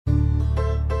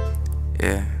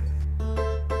Yeah.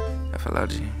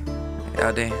 FLOG.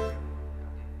 Y'all there?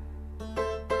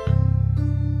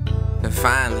 And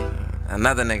finally,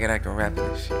 another nigga that can rap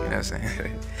this shit, you know what I'm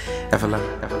saying?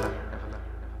 FLOG.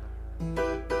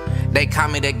 They call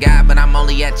me the guy, but I'm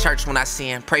only at church when I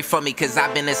sin. Pray for me, cause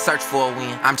I've been in search for a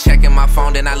win. I'm checking my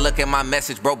phone, then I look at my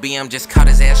message. Bro, BM just caught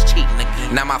his ass cheating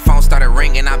again. Now my phone started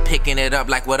ringing, I'm picking it up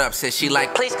like, what up, sis? She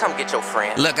like, please come get your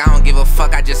friend. Look, I don't give a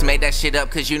fuck, I just made that shit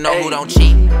up, cause you know who don't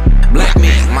cheat. Black me,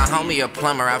 my homie a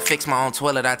plumber, I fix my own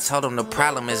toilet. I told him the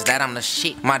problem is that I'm the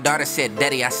shit. My daughter said,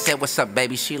 daddy, I said, what's up,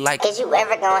 baby? She like, is you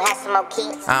ever gonna have some more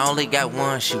kids? I only got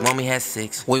one, she want me had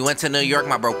 6. We went to New York,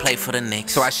 my bro played for the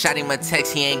Knicks. So I shot him a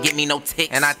text, he ain't get me no tick.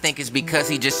 And I think it's because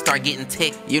he just start getting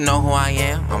ticked. You know who I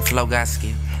am, I'm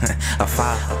FLOGODSKIP. a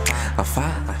father.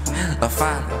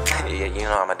 Yeah, you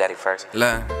know I'm a daddy first.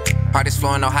 Look, hardest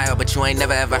floor in Ohio, but you ain't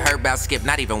never ever heard about Skip.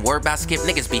 Not even word about Skip,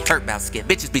 niggas be hurt about Skip.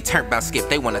 Bitches be turned about Skip,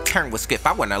 they wanna turn with Skip.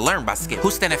 I wanna learn about Skip,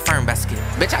 who's standing firm by Skip?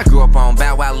 Bitch, I grew up on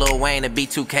Bow Wow, Lil Wayne, and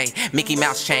B2K. Mickey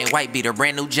Mouse chain, white beater,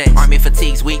 brand new J. Army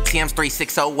fatigues week, TM's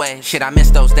 360 way. Shit, I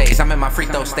miss those days, I'm in my free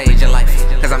throw stage in life.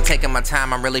 Cause I'm taking my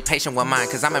time, I'm really patient with mine.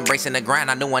 Cause I'm embracing the grind,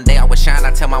 I knew one day I would shine.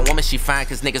 I tell my woman she fine,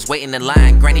 cause niggas waiting in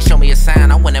line. Granny showed me a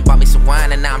sign, I went and bought me some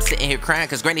wine. And now I'm sitting here crying,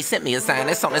 cause Granny sent me a sign.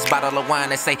 It's on this bottle of wine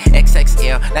that say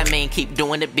XXL. That mean keep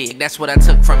doing it big, that's what I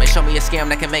took from it. Show me a scam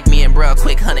that can make me and bruh a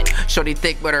quick 100. Shorty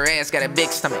thick but her ass got a big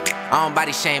stomach. I don't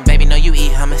body shame, baby, no you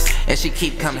eat hummus. And she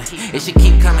keep coming, and she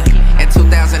keep coming. In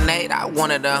 2008, I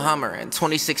wanted a Hummer. In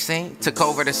 2016, took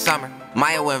over the summer.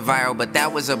 Maya went viral, but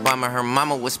that was a bummer. Her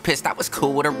mama was pissed, I was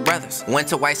cool with her brothers. Went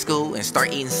to white school and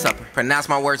start eating supper. Pronounced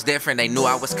my words different, they knew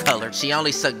I was colored. She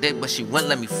only sucked dick, but she wouldn't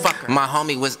let me fuck her. My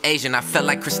homie was Asian, I felt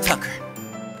like Chris Tucker.